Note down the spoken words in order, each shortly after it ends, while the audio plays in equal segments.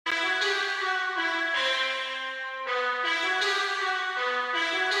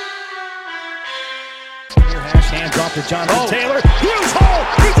out to Jonathan Taylor. Huge hole.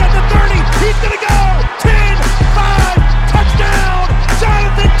 He's at the 30. He's going to go. 10, 5, touchdown.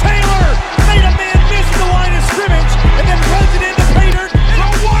 Jonathan Taylor made a man miss the line of scrimmage and then runs it into Pater. And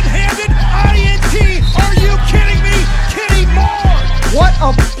a one-handed INT. Are you kidding me? Kenny Moore. What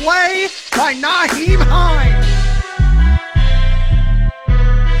a play by Nyheim Hines.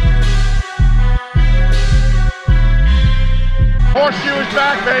 Horseshoe is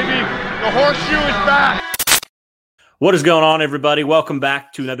back, baby. The horseshoe is back. What is going on, everybody? Welcome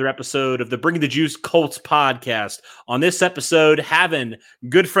back to another episode of the Bring the Juice Colts podcast. On this episode, having a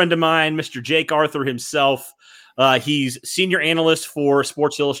good friend of mine, Mr. Jake Arthur himself. He's senior analyst for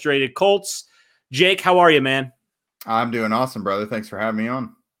Sports Illustrated Colts. Jake, how are you, man? I'm doing awesome, brother. Thanks for having me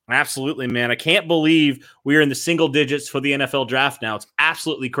on. Absolutely, man. I can't believe we are in the single digits for the NFL draft now. It's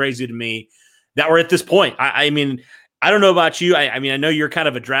absolutely crazy to me that we're at this point. I mean, I don't know about you. I mean, I know you're kind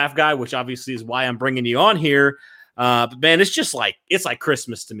of a draft guy, which obviously is why I'm bringing you on here. But man, it's like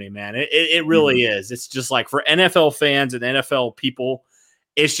Christmas to me, man. It really is. It's just like for NFL fans and NFL people,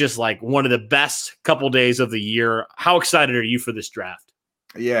 it's just like one of the best couple days of the year. How excited are you for this draft?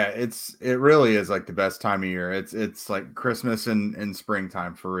 Yeah, it really is like the best time of year. It's like Christmas and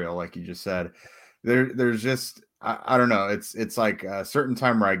springtime for real, like you just said. There's just I don't know. It's like a certain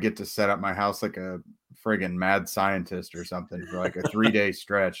time where I get to set up my house like a friggin' mad scientist or something for like a 3-day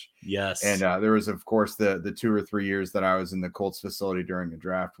stretch. Yes. And there was, of course, the 2 or 3 years that I was in the Colts facility during the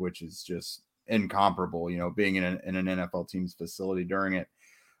draft, which is just incomparable, you know, being in an NFL team's facility during it.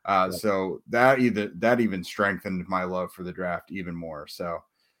 So that even strengthened my love for the draft even more. So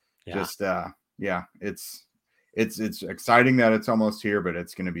it's exciting that it's almost here, but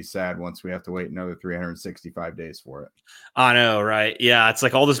it's going to be sad once we have to wait another 365 days for it. I know, right? Yeah, it's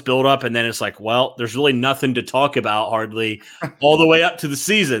like all this build up, and then it's like, well, there's really nothing to talk about hardly all the way up to the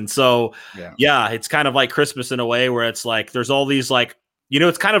season. So yeah, it's kind of like Christmas in a way where it's like there's all these like, you know,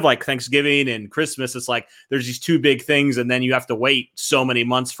 it's kind of like Thanksgiving and Christmas. It's like there's these two big things, and then you have to wait so many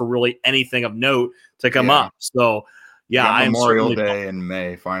months for really anything of note to come up. So I am Memorial Day in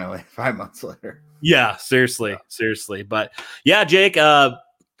May, finally, 5 months later. Yeah, seriously. But yeah, Jake, I'm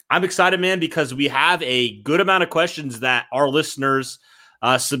excited, man, because we have a good amount of questions that our listeners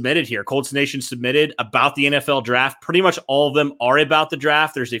submitted here. Colts Nation submitted about the NFL draft. Pretty much all of them are about the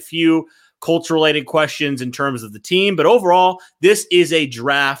draft. There's a few Colts-related questions in terms of the team, but overall, this is a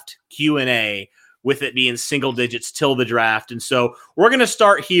draft Q&A with it being single digits till the draft. And so we're going to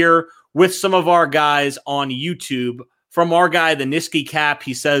start here with some of our guys on YouTube. From our guy, the Niski Cap,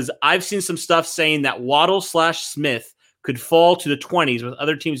 he says, I've seen some stuff saying that Waddle/Smith could fall to the 20s with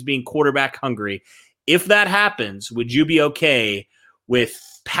other teams being quarterback hungry. If that happens, would you be okay with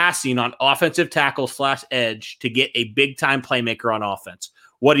passing on offensive tackle/edge to get a big-time playmaker on offense?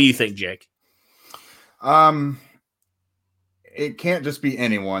 What do you think, Jake? It can't just be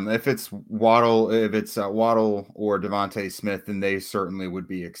anyone. If it's Waddle or Devontae Smith, then they certainly would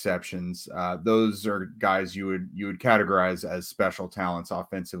be exceptions. Those are guys you would categorize as special talents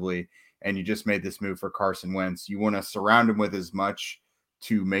offensively, and you just made this move for Carson Wentz. You want to surround him with as much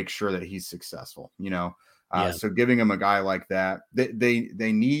to make sure that he's successful, you know? So giving him a guy like that, they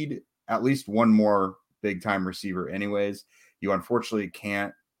need at least one more big-time receiver anyways. You unfortunately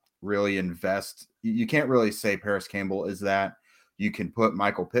can't really invest. You can't really say Paris Campbell is that. You can put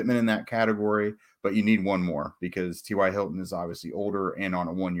Michael Pittman in that category, but you need one more because T.Y. Hilton is obviously older and on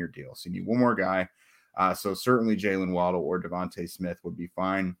a 1-year deal. So you need one more guy. So certainly Jalen Waddle or Devontae Smith would be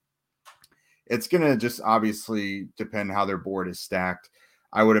fine. It's going to just obviously depend how their board is stacked.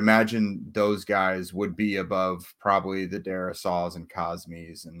 I would imagine those guys would be above probably the Darisaws and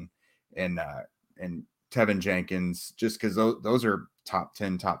Cosmes and Tevin Jenkins, just because those are top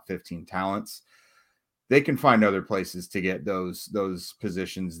 10, top 15 talents. They can find other places to get those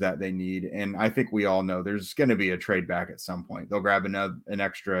positions that they need. And I think we all know there's going to be a trade back at some point. They'll grab an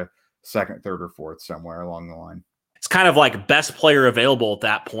extra second, third, or fourth somewhere along the line. It's kind of like best player available at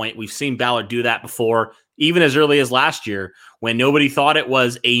that point. We've seen Ballard do that before, even as early as last year when nobody thought it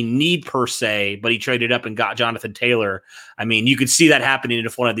was a need per se, but he traded up and got Jonathan Taylor. I mean, you could see that happening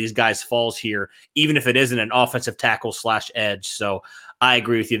if one of these guys falls here, even if it isn't an offensive tackle/edge. So I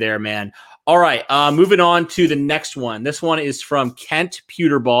agree with you there, man. All right, moving on to the next one. This one is from Kent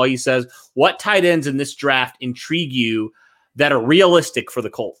Pewterball. He says, what tight ends in this draft intrigue you that are realistic for the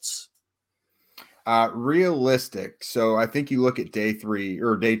Colts? Realistic. So I think you look at day 3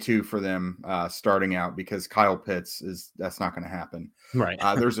 or day 2 for them starting out because Kyle Pitts that's not going to happen. Right.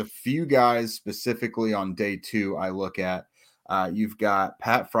 There's a few guys specifically on day 2 I look at. You've got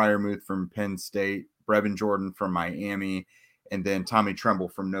Pat Freiermuth from Penn State, Brevin Jordan from Miami, and then Tommy Tremble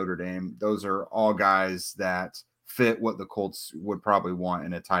from Notre Dame. Those are all guys that fit what the Colts would probably want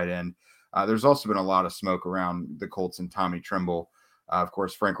in a tight end. There's also been a lot of smoke around the Colts and Tommy Tremble. Of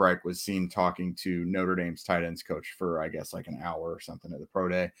course, Frank Reich was seen talking to Notre Dame's tight ends coach for, I guess, like an hour or something at the pro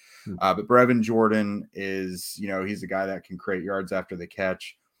day. But Brevin Jordan is, he's a guy that can create yards after the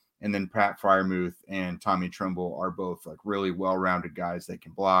catch. And then Pat Freiermuth and Tommy Tremble are both like really well-rounded guys. They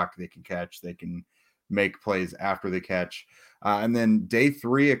can block, they can catch, they can make plays after the catch. And then day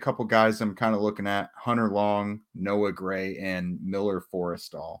 3, a couple guys I'm kind of looking at: Hunter Long, Noah Gray, and Miller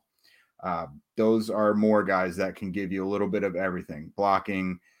Forrestall. Those are more guys that can give you a little bit of everything: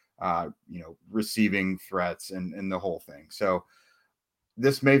 blocking, receiving threats, and the whole thing. So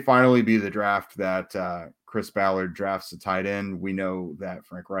this may finally be the draft that Chris Ballard drafts a tight end. We know that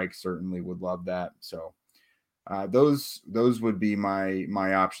Frank Reich certainly would love that. So those would be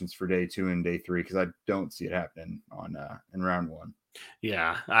my options for day 2 and day 3, because I don't see it happening in round 1.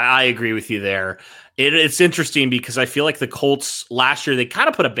 Yeah, I agree with you there. It's interesting because I feel like the Colts last year, they kind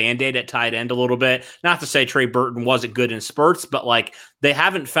of put a Band-Aid at tight end a little bit. Not to say Trey Burton wasn't good in spurts, but like they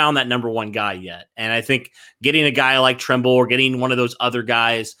haven't found that number 1 guy yet. And I think getting a guy like Tremble or getting one of those other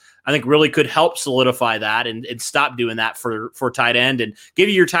guys, I think really could help solidify that and stop doing that for tight end and give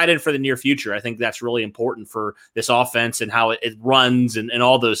you your tight end for the near future. I think that's really important for this offense and how it runs and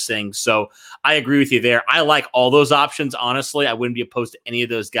all those things. So I agree with you there. I like all those options. Honestly, I wouldn't be opposed to any of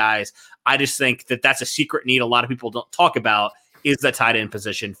those guys. I just think that that's a secret need a lot of people don't talk about, is the tight end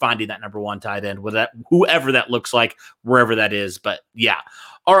position, finding that number 1 tight end with that, whoever that looks like, wherever that is. But yeah.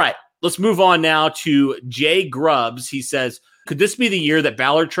 All right, let's move on now to Jay Grubbs. He says, could this be the year that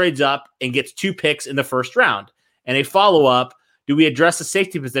Ballard trades up and gets 2 picks in the first round? And a follow-up, do we address the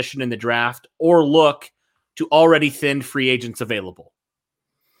safety position in the draft or look to already thinned free agents available?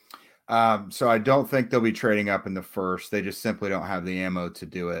 So I don't think they'll be trading up in the first. They just simply don't have the ammo to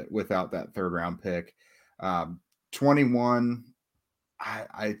do it without that 3rd round pick. 21,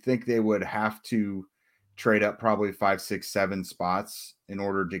 I think they would have to trade up probably 5, 6, 7 spots in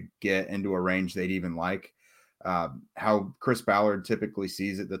order to get into a range they'd even like. How Chris Ballard typically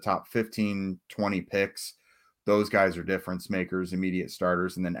sees it, the top 15, 20 picks, those guys are difference makers, immediate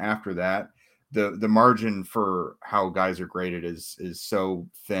starters. And then after that, the margin for how guys are graded is so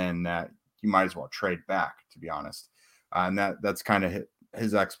thin that you might as well trade back, to be honest. And that's kind of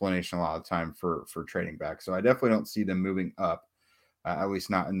his explanation a lot of the time for trading back. So I definitely don't see them moving up, at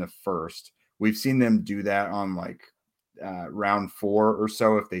least not in the first. We've seen them do that on like round 4 or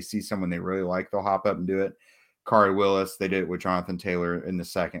so. If they see someone they really like, they'll hop up and do it. Kari Willis, they did it with Jonathan Taylor in the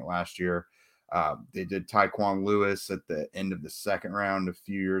 2nd last year. They did Tyquan Lewis at the end of the 2nd round a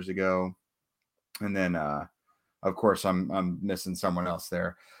few years ago. And then, of course, I'm missing someone else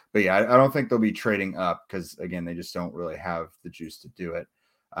there. But yeah, I don't think they'll be trading up because, again, they just don't really have the juice to do it.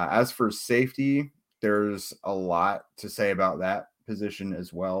 As for safety, there's a lot to say about that position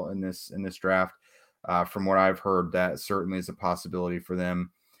as well in this draft. From what I've heard, that certainly is a possibility for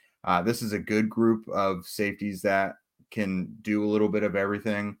them. This is a good group of safeties that can do a little bit of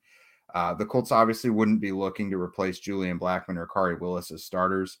everything. The Colts obviously wouldn't be looking to replace Julian Blackmon or Kari Willis as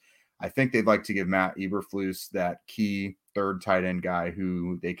starters. I think they'd like to give Matt Eberflus that key 3rd tight end guy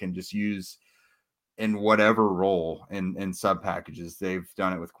who they can just use in whatever role in sub packages. They've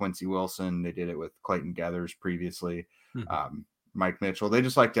done it with Quincy Wilson. They did it with Clayton Gathers previously. Mike Mitchell. They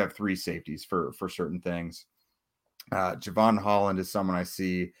just like to have 3 safeties for certain things. Javon Holland is someone I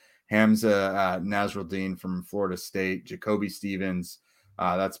see. Hamza Nasruddin from Florida State, Jacoby Stevens.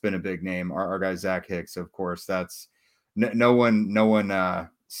 That's been a big name. Our guy Zach Hicks, of course. That's no one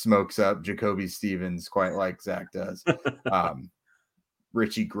smokes up Jacoby Stevens quite like Zach does.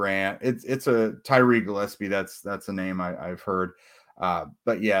 Richie Grant. It's a Tyree Gillespie. That's a name I've heard.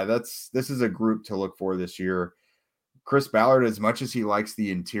 But yeah, this is a group to look for this year. Chris Ballard, as much as he likes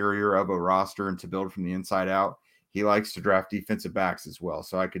the interior of a roster and to build from the inside out, he likes to draft defensive backs as well.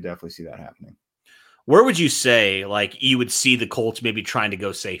 So I could definitely see that happening. Where would you say, like, you would see the Colts maybe trying to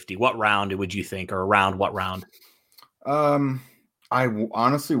go safety? What round would you think, or around what round? I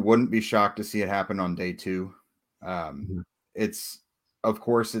honestly wouldn't be shocked to see it happen on day 2. It's, of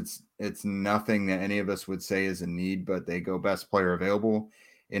course, it's nothing that any of us would say is a need, but they go best player available.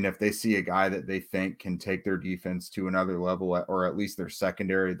 And if they see a guy that they think can take their defense to another level, or at least their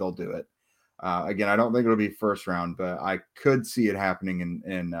secondary, they'll do it. Again, I don't think it'll be 1st round, but I could see it happening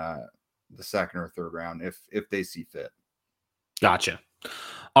in the 2nd or 3rd round if they see fit. Gotcha.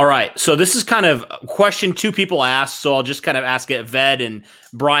 All right. So this is kind of a question 2 people asked. So I'll just kind of ask it. Ved and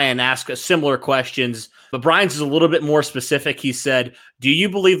Brian ask similar questions, but Brian's is a little bit more specific. He said, do you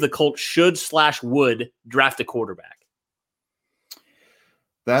believe the Colts should/would draft a quarterback?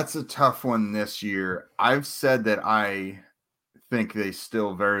 That's a tough one this year. I've said that I think they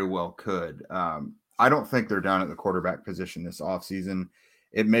still very well could. I don't think they're down at the quarterback position this offseason.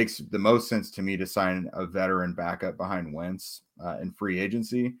 It makes the most sense to me to sign a veteran backup behind Wentz in free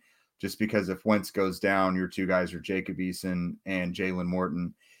agency, just because if Wentz goes down, your two guys are Jacob Eason and Jalen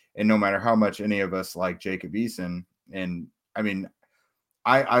Morton. And no matter how much any of us like Jacob Eason, and I mean,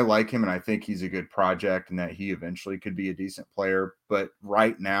 I like him and I think he's a good project and that he eventually could be a decent player. But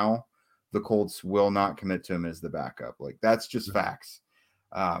right now, the Colts will not commit to him as the backup. Like, that's just facts.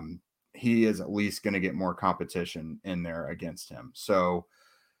 He is at least going to get more competition in there against him. So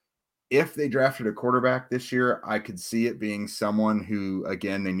if they drafted a quarterback this year, I could see it being someone who,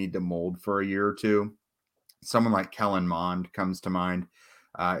 again, they need to mold for a year or two. Someone like Kellen Mond comes to mind.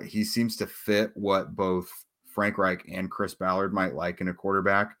 He seems to fit what both Frank Reich and Chris Ballard might like in a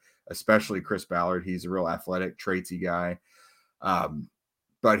quarterback, especially Chris Ballard. He's a real athletic, traitsy guy.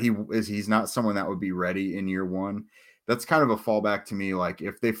 But he's not someone that would be ready in year one. That's kind of a fallback to me. Like,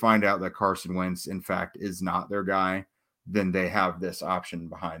 if they find out that Carson Wentz, in fact, is not their guy, then they have this option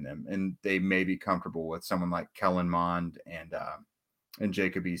behind them, and they may be comfortable with someone like Kellen Mond and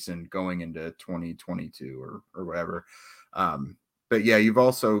Jacob Eason going into 2022 or whatever. But yeah, you've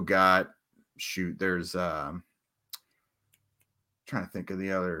also got there's trying to think of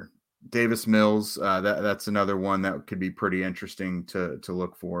the other Davis Mills. That's another one that could be pretty interesting to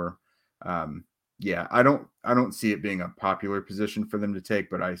look for. Yeah, I don't see it being a popular position for them to take,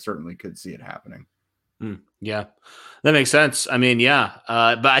 but I certainly could see it happening. Yeah, that makes sense. I mean, yeah,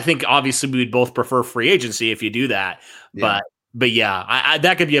 but I think obviously we'd both prefer free agency if you do that. Yeah. But yeah, I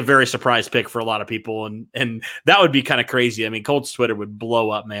that could be a very surprise pick for a lot of people, and that would be kind of crazy. I mean, Colts Twitter would blow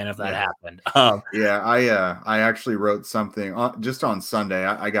up, man, if that happened. Yeah, I actually wrote something just on Sunday.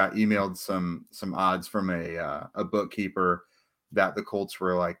 I got emailed some odds from a bookkeeper that the Colts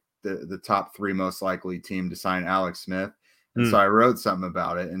were like the top 3 most likely team to sign Alex Smith. And so I wrote something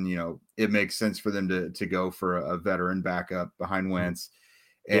about it, and it makes sense for them to go for a veteran backup behind Wentz.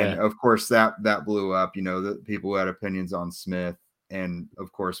 And of course that blew up, the people who had opinions on Smith, and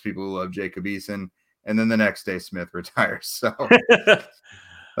of course people who love Jacob Eason. And then the next day Smith retires. So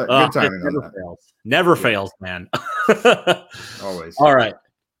good timing on that. Never fails, man. Always. All right.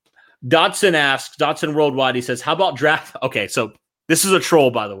 Dotson Worldwide, he says, how about draft? Okay, so this is a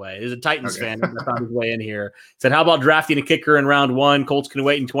troll, by the way. He's a Titans fan. He found his way in here. Said, how about drafting a kicker in round 1? Colts can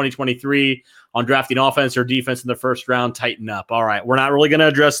wait in 2023 on drafting offense or defense in the first round. Tighten up. All right. We're not really going to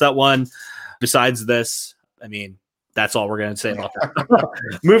address that one. Besides this, I mean, that's all we're going to say about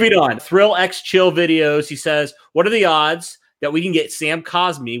that. Moving on. Thrill X Chill Videos. He says, what are the odds that we can get Sam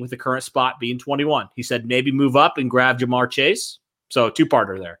Cosmi with the current spot being 21? He said, maybe move up and grab Jamar Chase. So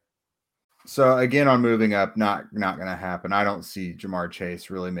 2-parter there. So again, on moving up, not going to happen. I don't see Jamar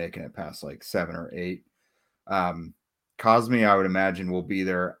Chase really making it past like 7 or 8. Cosmi, I would imagine, will be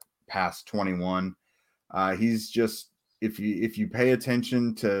there past 21. He's just, if you pay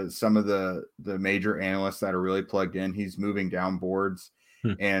attention to some of the major analysts that are really plugged in, he's moving down boards,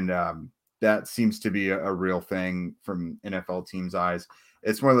 and that seems to be a real thing from NFL teams' eyes.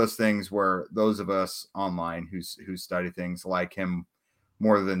 It's one of those things where those of us online who study things like him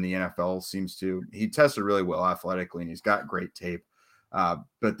more than the NFL seems to. He tested really well athletically, and he's got great tape.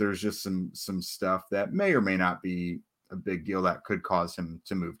 But there's just some stuff that may or may not be a big deal that could cause him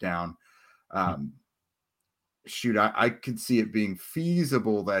to move down. I could see it being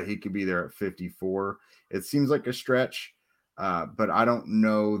feasible that he could be there at 54. It seems like a stretch, but I don't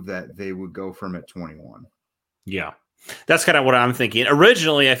know that they would go from at 21. Yeah. That's kind of what I'm thinking.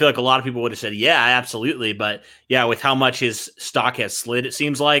 Originally, I feel like a lot of people would have said, yeah, absolutely. But yeah, with how much his stock has slid, it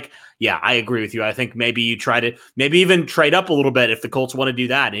seems like, yeah, I agree with you. I think maybe you try to maybe even trade up a little bit if the Colts want to do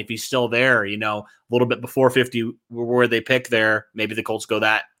that. And if he's still there, a little bit before 50 where they pick there, maybe the Colts go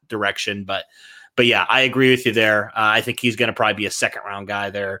that direction. But yeah, I agree with you there. I think he's going to probably be a second round guy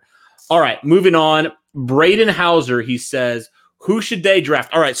there. All right, moving on. Braden Hauser, he says, who should they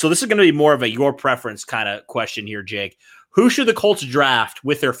draft? All right, so this is going to be more of a your preference kind of question here, Jake. Who should the Colts draft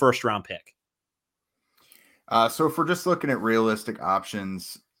with their first round pick? So if we're just looking at realistic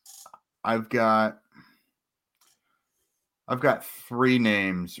options, I've got 3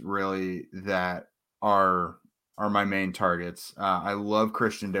 names really that are my main targets. I love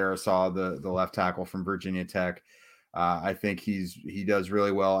Christian Darrisaw, the left tackle from Virginia Tech. I think he does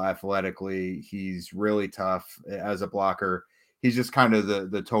really well athletically. He's really tough as a blocker. He's just kind of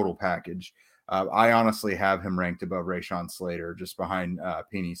the total package. I honestly have him ranked above Rashawn Slater, just behind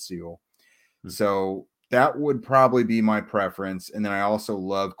Penei Sewell. So that would probably be my preference. And then I also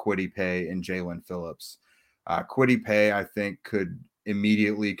love Kwity Paye and Jalen Phillips. Kwity Paye, I think, could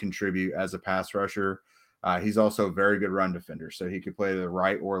immediately contribute as a pass rusher. He's also a very good run defender, so he could play the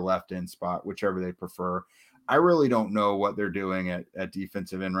right or left end spot, whichever they prefer. I really don't know what they're doing at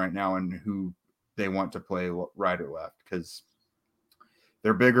defensive end right now and who they want to play right or left, because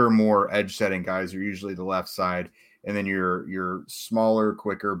they're bigger, more edge setting guys are usually the left side, and then your smaller,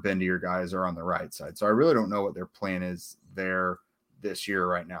 quicker, bendier guys are on the right side. So I really don't know what their plan is there this year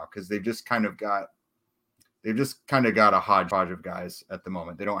right now, because they've just kind of got a hodgepodge of guys at the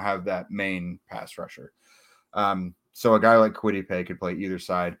moment. They don't have that main pass rusher. So a guy like Kwity Paye could play either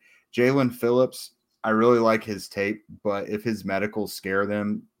side. Jalen Phillips, I really like his tape, but if his medicals scare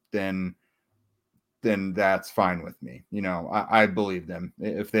them, then that's fine with me. You know, I believe them.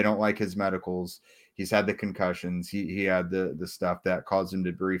 If they don't like his medicals, he's had the concussions. He had the stuff that caused him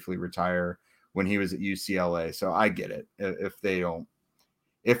to briefly retire when he was at UCLA. So I get it. If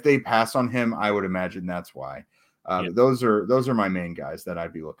they pass on him, I would imagine that's why. Those are my main guys that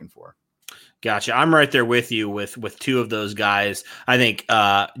I'd be looking for. Gotcha. I'm right there with you with two of those guys. I think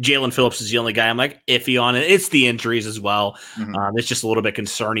Jalen Phillips is the only guy I'm like iffy on. It's the injuries as well. Mm-hmm. It's just a little bit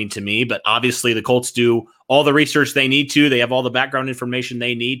concerning to me, but obviously the Colts do all the research they need to. They have all the background information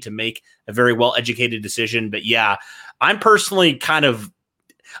they need to make a very well-educated decision. But yeah, I'm personally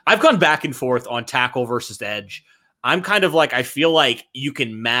I've gone back and forth on tackle versus edge. I'm kind of like, I feel like you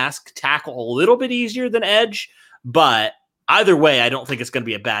can mask tackle a little bit easier than edge, but either way, I don't think it's going to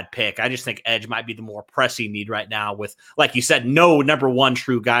be a bad pick. I just think edge might be the more pressing need right now with, like you said, no number one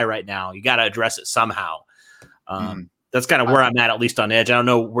true guy right now. You got to address it somehow. That's kind of where I'm at least on edge. I don't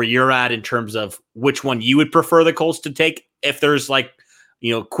know where you're at in terms of which one you would prefer the Colts to take. If there's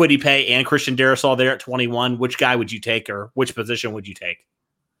Kwity Paye and Christian Darrisaw there at 21, which guy would you take, or which position would you take?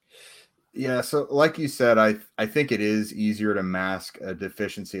 Yeah, so like you said, I think it is easier to mask a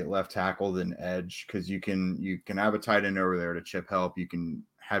deficiency at left tackle than edge, because you can have a tight end over there to chip help. You can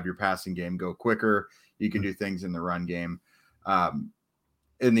have your passing game go quicker. You can do things in the run game.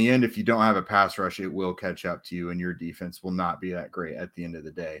 In the end, if you don't have a pass rush, it will catch up to you, and your defense will not be that great at the end of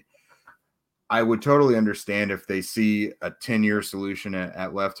the day. I would totally understand if they see a 10-year solution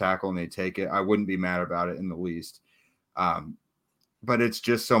at left tackle and they take it. I wouldn't be mad about it in the least. But it's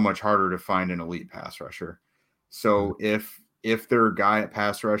just so much harder to find an elite pass rusher. So if their guy at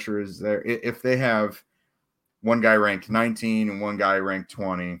pass rusher is there, if they have one guy ranked 19 and one guy ranked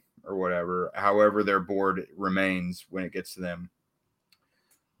 20 or whatever, however their board remains when it gets to them,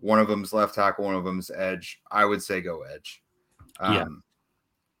 one of them's left tackle, one of them's edge, I would say go edge.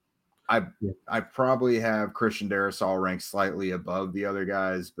 I probably have Christian Darrisaw ranked slightly above the other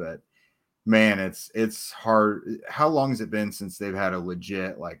guys, but man, it's hard. How long has it been since they've had a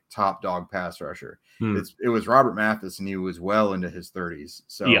legit top dog pass rusher? It was Robert Mathis, and he was well into his 30s.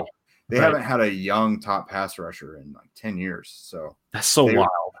 So they haven't had a young top pass rusher in 10 years. So that's so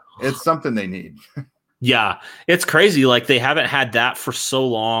wild. It's something they need. Yeah, it's crazy. They haven't had that for so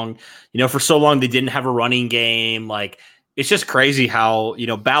long. For so long they didn't have a running game. It's just crazy how,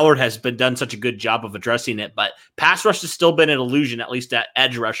 Ballard has done such a good job of addressing it, but pass rush has still been an illusion, at least at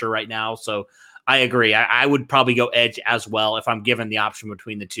edge rusher right now. So I agree. I would probably go edge as well if I'm given the option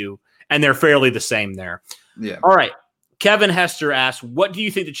between the two, and they're fairly the same there. Yeah. All right. Kevin Hester asks, what do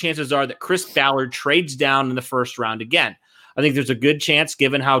you think the chances are that Chris Ballard trades down in the first round again? I think there's a good chance,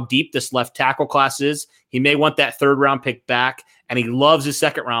 given how deep this left tackle class is. He may want that third round pick back, and he loves his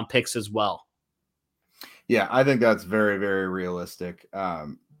second round picks as well. Yeah, I think that's very, very realistic.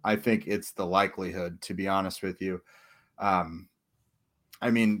 I think it's the likelihood, to be honest with you. I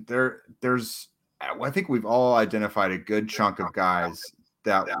think we've all identified a good chunk of guys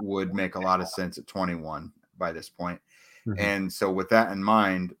that would make a lot of sense at 21 by this point. Mm-hmm. And so with that in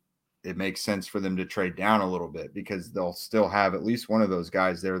mind, it makes sense for them to trade down a little bit, because they'll still have at least one of those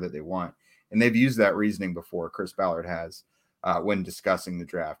guys there that they want. And they've used that reasoning before. Chris Ballard has. When discussing the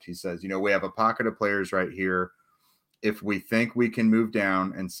draft, he says, we have a pocket of players right here. If we think we can move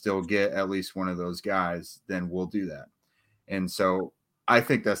down and still get at least one of those guys, then we'll do that. And so I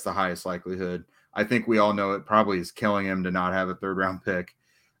think that's the highest likelihood. I think we all know it probably is killing him to not have a third round pick.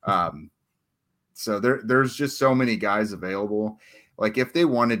 So there's just so many guys available. If they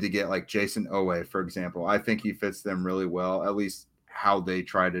wanted to get Jason Owe, for example, I think he fits them really well, at least how they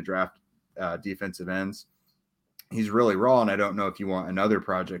try to draft defensive ends. He's really raw, and I don't know if you want another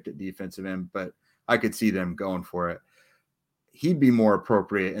project at defensive end, but I could see them going for it. He'd be more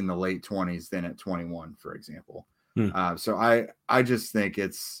appropriate in the late 20s than at 21, for example. So I just think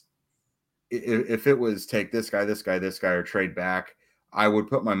if it was take this guy, or trade back, I would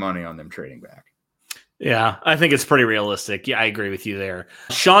put my money on them trading back. Yeah, I think it's pretty realistic. Yeah, I agree with you there.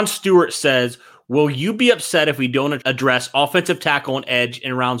 Sean Stewart says, will you be upset if we don't address offensive tackle and edge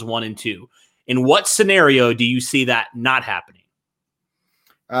in rounds 1 and 2? In what scenario do you see that not happening?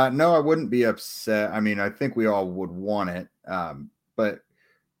 No, I wouldn't be upset. I mean, I think we all would want it. But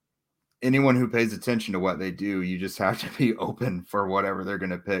anyone who pays attention to what they do, you just have to be open for whatever they're going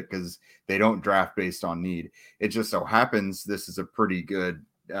to pick because they don't draft based on need. It just so happens this is a pretty good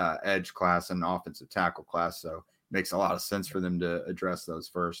edge class and offensive tackle class, so it makes a lot of sense for them to address those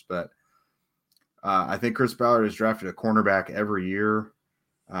first. But I think Chris Ballard has drafted a cornerback every year.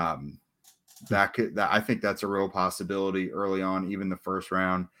 I think that's a real possibility early on, even the first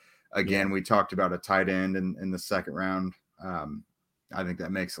round. Again, we talked about a tight end in the second round. I think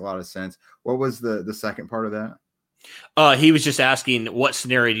that makes a lot of sense. What was the second part of that? He was just asking what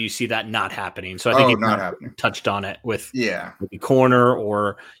scenario do you see that not happening? So I think not happening. Touched on it with the corner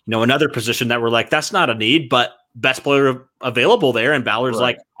or another position that we're like, that's not a need, but best player available there. And Ballard's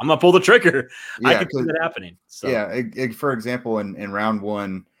like, I'm gonna pull the trigger. I can see that happening. So. For example, in round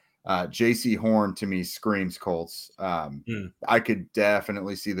 1, JC Horn to me screams Colts. I could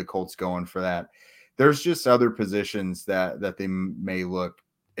definitely see the Colts going for that. There's just other positions that they may look,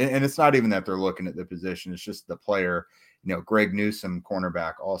 and it's not even that they're looking at the position. It's just the player, Greg Newsome,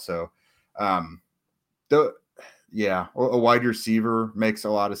 cornerback also. A wide receiver makes a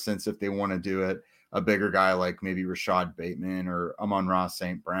lot of sense if they want to do it. A bigger guy like maybe Rashad Bateman or Amon-Ra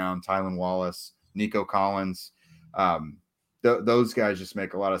St. Brown, Tylan Wallace, Nico Collins. Those guys just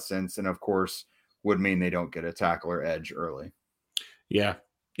make a lot of sense. And of course would mean they don't get a tackle or edge early. Yeah.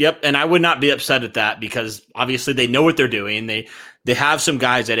 Yep. And I would not be upset at that because obviously they know what they're doing. They have some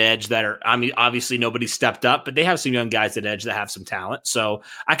guys at edge that are, obviously nobody stepped up, but they have some young guys at edge that have some talent. So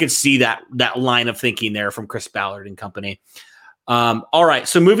I could see that line of thinking there from Chris Ballard and company. All right.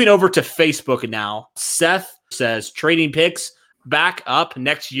 So moving over to Facebook now, Seth says trading picks back up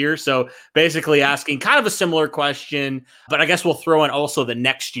next year. So basically asking kind of a similar question, but I guess we'll throw in also the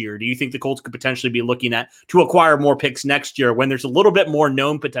next year. Do you think the Colts could potentially be looking at to acquire more picks next year when there's a little bit more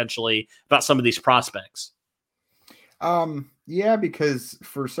known potentially about some of these prospects? Yeah, because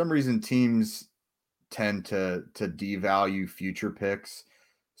for some reason teams tend to devalue future picks.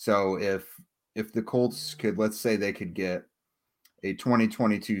 So if the Colts could, let's say they could get a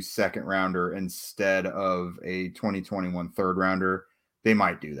 2022 second rounder instead of a 2021 third rounder, they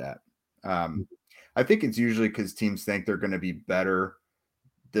might do that. I think it's usually because teams think they're going to be better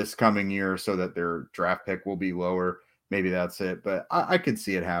this coming year so that their draft pick will be lower. Maybe that's it, but I could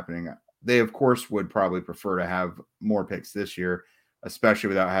see it happening. They, of course, would probably prefer to have more picks this year, especially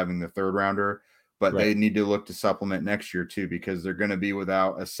without having the third rounder, but They need to look to supplement next year too, because they're going to be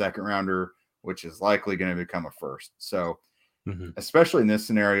without a second rounder, which is likely going to become a first. So especially in this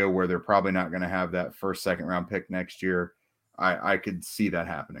scenario where they're probably not going to have that first, second round pick next year, I could see that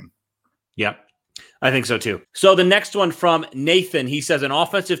happening. Yep. I think so too. So the next one from Nathan, he says an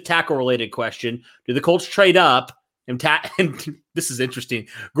offensive tackle related question. Do the Colts trade up and this is interesting,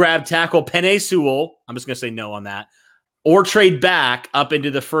 grab tackle Penei Sewell? I'm just going to say no on that. Or trade back up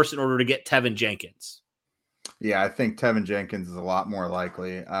into the first in order to get Tevin Jenkins? Yeah, I think Tevin Jenkins is a lot more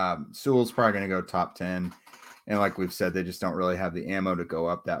likely. Sewell's probably going to go top 10. And like we've said, they just don't really have the ammo to go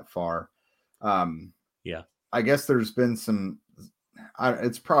up that far. I guess there's been some,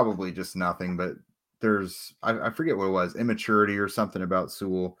 it's probably just nothing, but there's, I forget what it was, immaturity or something about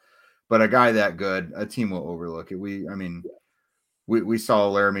Sewell. But a guy that good, a team will overlook it. We saw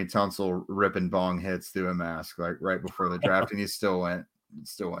Laramie Tunsil ripping bong hits through a mask like right before the draft, and he still went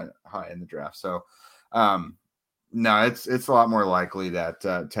high in the draft. So, no, it's a lot more likely that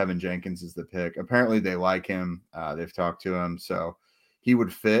Tevin Jenkins is the pick. Apparently, they like him. They've talked to him, so he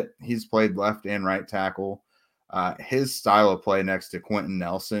would fit. He's played left and right tackle. His style of play next to Quentin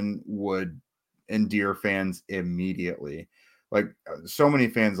Nelson would endear fans immediately. Like so many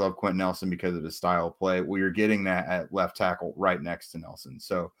fans love Quentin Nelson because of his style of play. Well, you're getting that at left tackle right next to Nelson.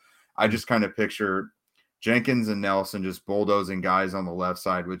 So I just kind of picture Jenkins and Nelson just bulldozing guys on the left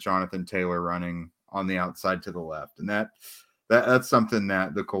side with Jonathan Taylor running on the outside to the left. And that's something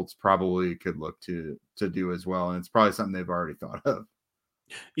that the Colts probably could look to do as well. And it's probably something they've already thought of.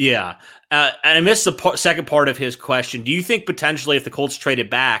 Yeah. And I missed the second part of his question. Do you think potentially if the Colts traded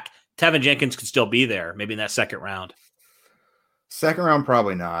back, Tevin Jenkins could still be there, maybe in that second round? Second round,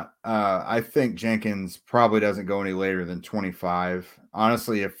 probably not. I think Jenkins probably doesn't go any later than 25.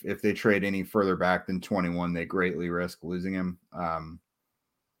 Honestly, if they trade any further back than 21, they greatly risk losing him.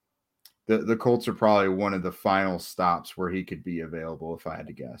 The Colts are probably one of the final stops where he could be available, if I had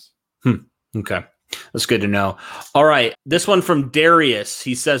to guess. Okay. That's good to know. All right. This one from Darius.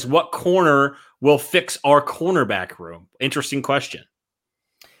 He says, what corner will fix our cornerback room? Interesting question.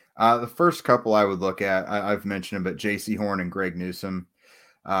 The first couple I would look at, I've mentioned them, but J.C. Horn and Greg Newsome.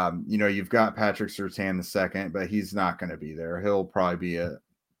 You've got Patrick Surtain the second, but he's not going to be there. He'll probably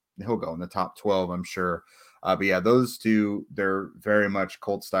he'll go in the top 12, I'm sure. But yeah, those two, they're very much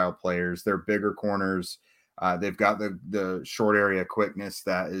Colt style players. They're bigger corners. They've got the short area quickness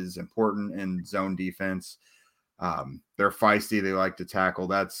that is important in zone defense. They're feisty. They like to tackle.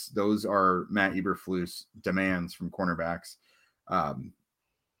 Those are Matt Eberflus demands from cornerbacks.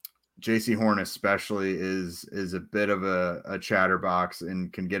 J.C. Horn especially is a bit of a chatterbox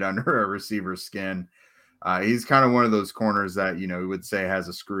and can get under a receiver's skin. He's kind of one of those corners that, we would say has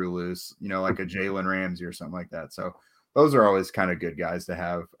a screw loose, like a Jalen Ramsey or something like that. So those are always kind of good guys to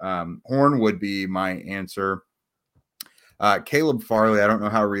have. Horn would be my answer. Caleb Farley, I don't know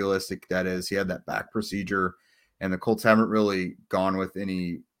how realistic that is. He had that back procedure, and the Colts haven't really gone with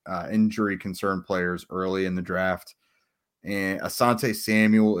any injury concerned players early in the draft. And Asante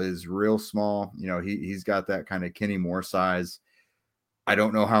Samuel is real small. He's got that kind of Kenny Moore size. I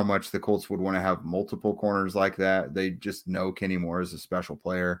don't know how much the Colts would want to have multiple corners like that. They just know Kenny Moore is a special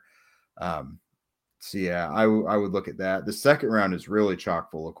player. So yeah, I would look at that. The second round is really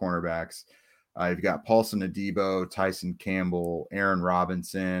chock full of cornerbacks. You've got Paulson Adebo, Tyson Campbell, Aaron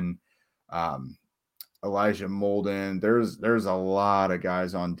Robinson, Elijah Molden. There's a lot of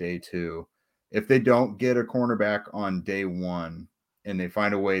guys on day 2. If they don't get a cornerback on day 1 and they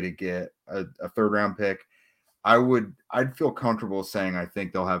find a way to get a third round pick, I'd feel comfortable saying I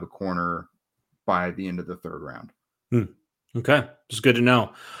think they'll have a corner by the end of the third round. Okay. It's good to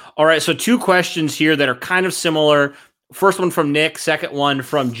know. All right. So 2 questions here that are kind of similar. First one from Nick, second one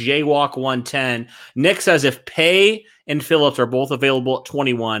from Jaywalk110. Nick says, if Paye and Phillips are both available at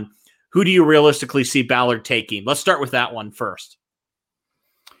 21, who do you realistically see Ballard taking? Let's start with that one first.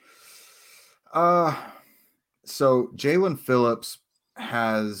 So Jalen Phillips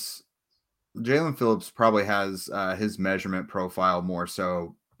probably has his measurement profile more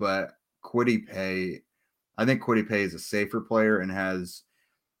so, but Kwity Paye, I think Kwity Paye is a safer player and has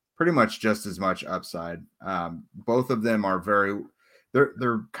pretty much just as much upside. Both of them are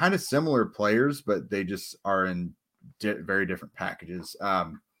they're kind of similar players, but they just are in very different packages.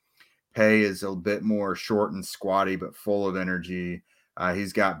 Paye is a bit more short and squatty, but full of energy.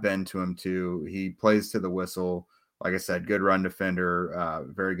 He's got bend to him too. He plays to the whistle. Like I said, good run defender,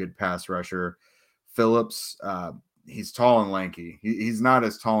 very good pass rusher. Phillips, he's tall and lanky. He's not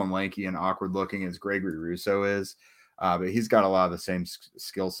as tall and lanky and awkward looking as Gregory Rousseau is, but he's got a lot of the same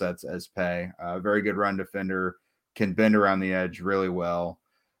skill sets as Paye. Very good run defender, can bend around the edge really well.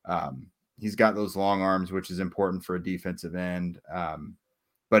 He's got those long arms, which is important for a defensive end,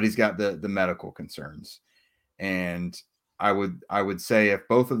 but he's got the medical concerns. And I would say if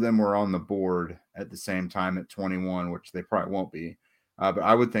both of them were on the board at the same time at 21, which they probably won't be, but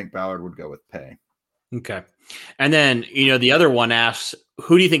I would think Ballard would go with Paye. Okay. And then, the other one asks,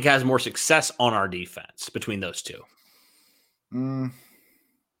 who do you think has more success on our defense between those two?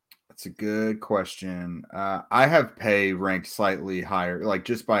 That's a good question. I have Paye ranked slightly higher, like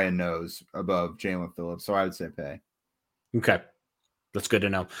just by a nose above Jalen Phillips. So I would say Paye. Okay. That's good to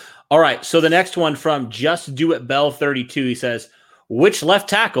know. All right. So the next one from Just Do It Bell 32, he says, which left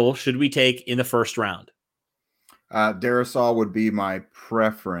tackle should we take in the first round? Darrisaw would be my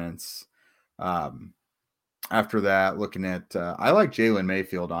preference. After that, looking at, I like Jalen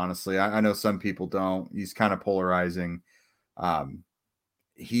Mayfield, honestly. I know some people don't. He's kind of polarizing.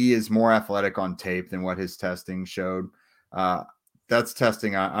 He is more athletic on tape than what his testing showed. That's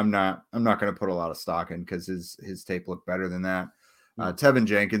testing I'm not going to put a lot of stock in because his tape looked better than that. Tevin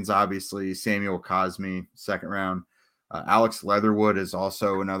Jenkins, obviously, Samuel Cosme, second round. Alex Leatherwood is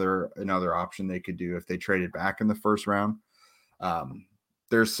also another option they could do if they traded back in the first round.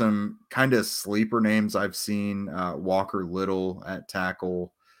 There's some kind of sleeper names I've seen. Walker Little at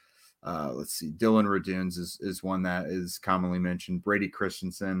tackle. Let's see. Dylan Radunes is one that is commonly mentioned. Brady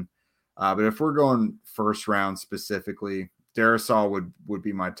Christensen. But if we're going first round specifically, Darrisaw would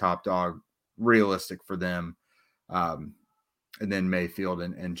be my top dog, realistic for them. And then Mayfield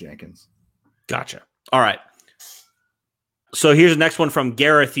and Jenkins. Gotcha. All right. So here's the next one from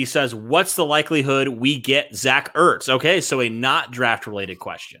Gareth. He says, what's the likelihood we get Zach Ertz? Okay, so a not draft-related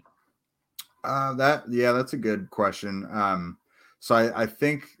question. That's a good question. So I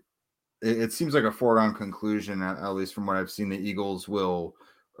think it seems like a foregone conclusion, at least from what I've seen, the Eagles will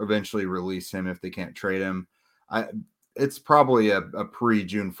eventually release him if they can't trade him. It's probably a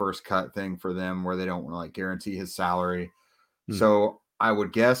pre-June 1st cut thing for them where they don't want to guarantee his salary. So I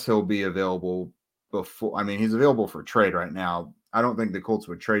would guess he'll be available before. I mean, he's available for trade right now. I don't think the Colts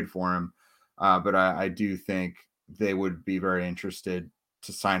would trade for him, but I do think they would be very interested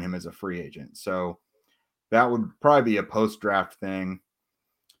to sign him as a free agent. So that would probably be a post-draft thing.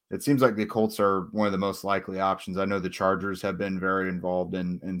 It seems like the Colts are one of the most likely options. I know the Chargers have been very involved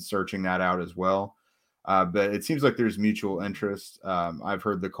in searching that out as well. But it seems like there's mutual interest. I've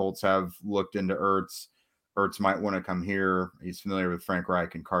heard the Colts have looked into Ertz. Ertz might want to come here. He's familiar with Frank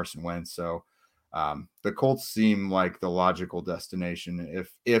Reich and Carson Wentz. So the Colts seem like the logical destination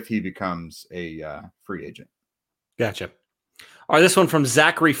if he becomes a free agent. Gotcha. All right, this one from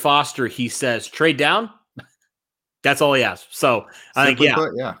Zachary Foster. He says, trade down? That's all he asked. So I think,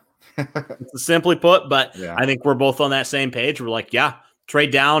 simply put, but yeah. I think we're both on that same page. We're like, yeah,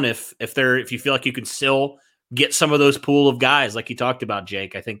 trade down if you feel like you can still get some of those pool of guys like you talked about,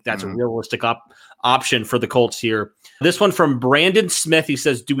 Jake. I think that's a realistic option for the Colts here. This one from Brandon Smith. He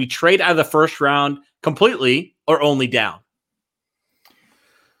says, do we trade out of the first round completely or only down?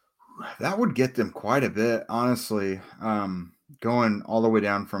 That would get them quite a bit, honestly. Going all the way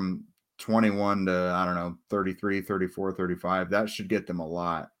down from 21 to, 33, 34, 35, that should get them a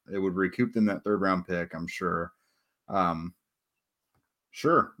lot. It would recoup them that third round pick, I'm sure.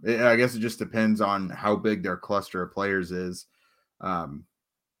 Sure. I guess it just depends on how big their cluster of players is.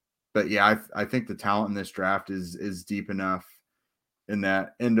 But yeah, I think the talent in this draft is deep enough in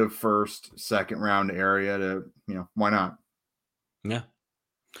that end of first, second round area to, why not? Yeah.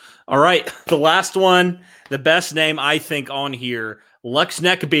 All right. The last one, the best name I think on here, Lux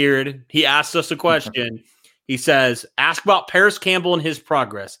Neckbeard. He asked us a question. He says, ask about Paris Campbell and his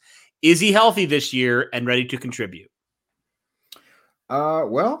progress. Is he healthy this year and ready to contribute?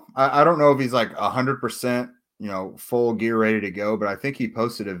 Well, I don't know if he's like 100%, full gear ready to go, but I think he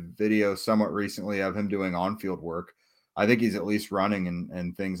posted a video somewhat recently of him doing on-field work. I think he's at least running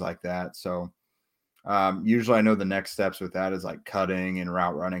and things like that. So usually I know the next steps with that is like cutting and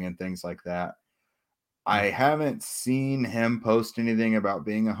route running and things like that. I haven't seen him post anything about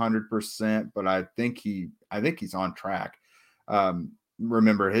being 100%, but I think he's on track.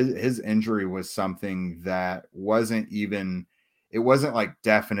 Remember his injury was something that it wasn't like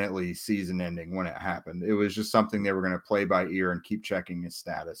definitely season ending when it happened. It was just something they were going to play by ear and keep checking his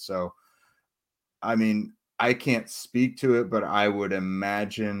status. So, I mean, I can't speak to it, but I would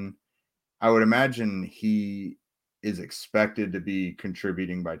imagine he is expected to be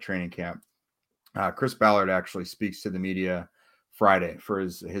contributing by training camp. Chris Ballard actually speaks to the media Friday for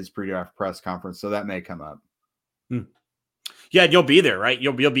his pre-draft press conference, so that may come up. Yeah, you'll be there, right?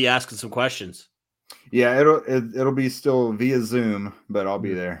 You'll be asking some questions. Yeah, it'll be still via Zoom, but I'll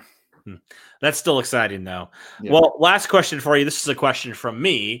be there. That's still exciting, though. Yeah. Well, last question for you. This is a question from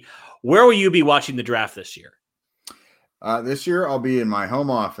me. Where will you be watching the draft this year? This year, I'll be in my home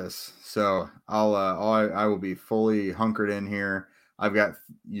office, so I will be fully hunkered in here.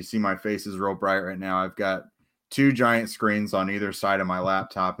 You see my face is real bright right now. I've got 2 giant screens on either side of my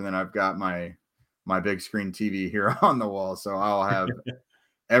laptop, and then I've got my big screen TV here on the wall. So I'll have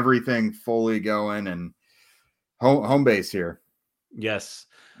everything fully going and home base here. Yes.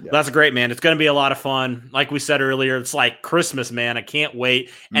 Yep. That's great, man. It's going to be a lot of fun. Like we said earlier, it's like Christmas, man. I can't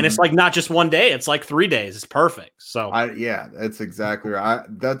wait. And it's like not just one day, it's like 3 days. It's perfect. So that's exactly right.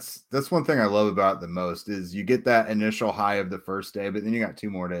 That's one thing I love about it the most is you get that initial high of the first day, but then you got 2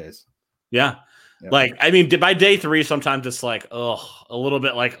 more days. Yeah. Yep. Like, I mean, by day 3, sometimes it's like, a little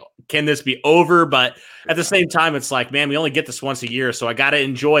bit like, can this be over? But at the same time, it's like, man, we only get this once a year, so I got to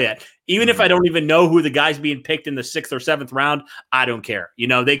enjoy it. Even if I don't even know who the guy's being picked in the 6th or 7th round, I don't care.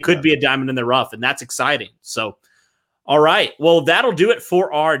 They could be a diamond in the rough, and that's exciting. So, all right. Well, that'll do it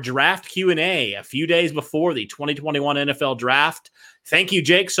for our draft Q&A a few days before the 2021 NFL draft. Thank you,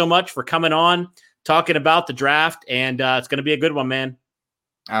 Jake, so much for coming on, talking about the draft, and it's going to be a good one, man.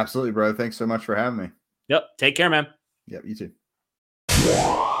 Absolutely, bro. Thanks so much for having me. Yep. Take care, man. Yep. You too.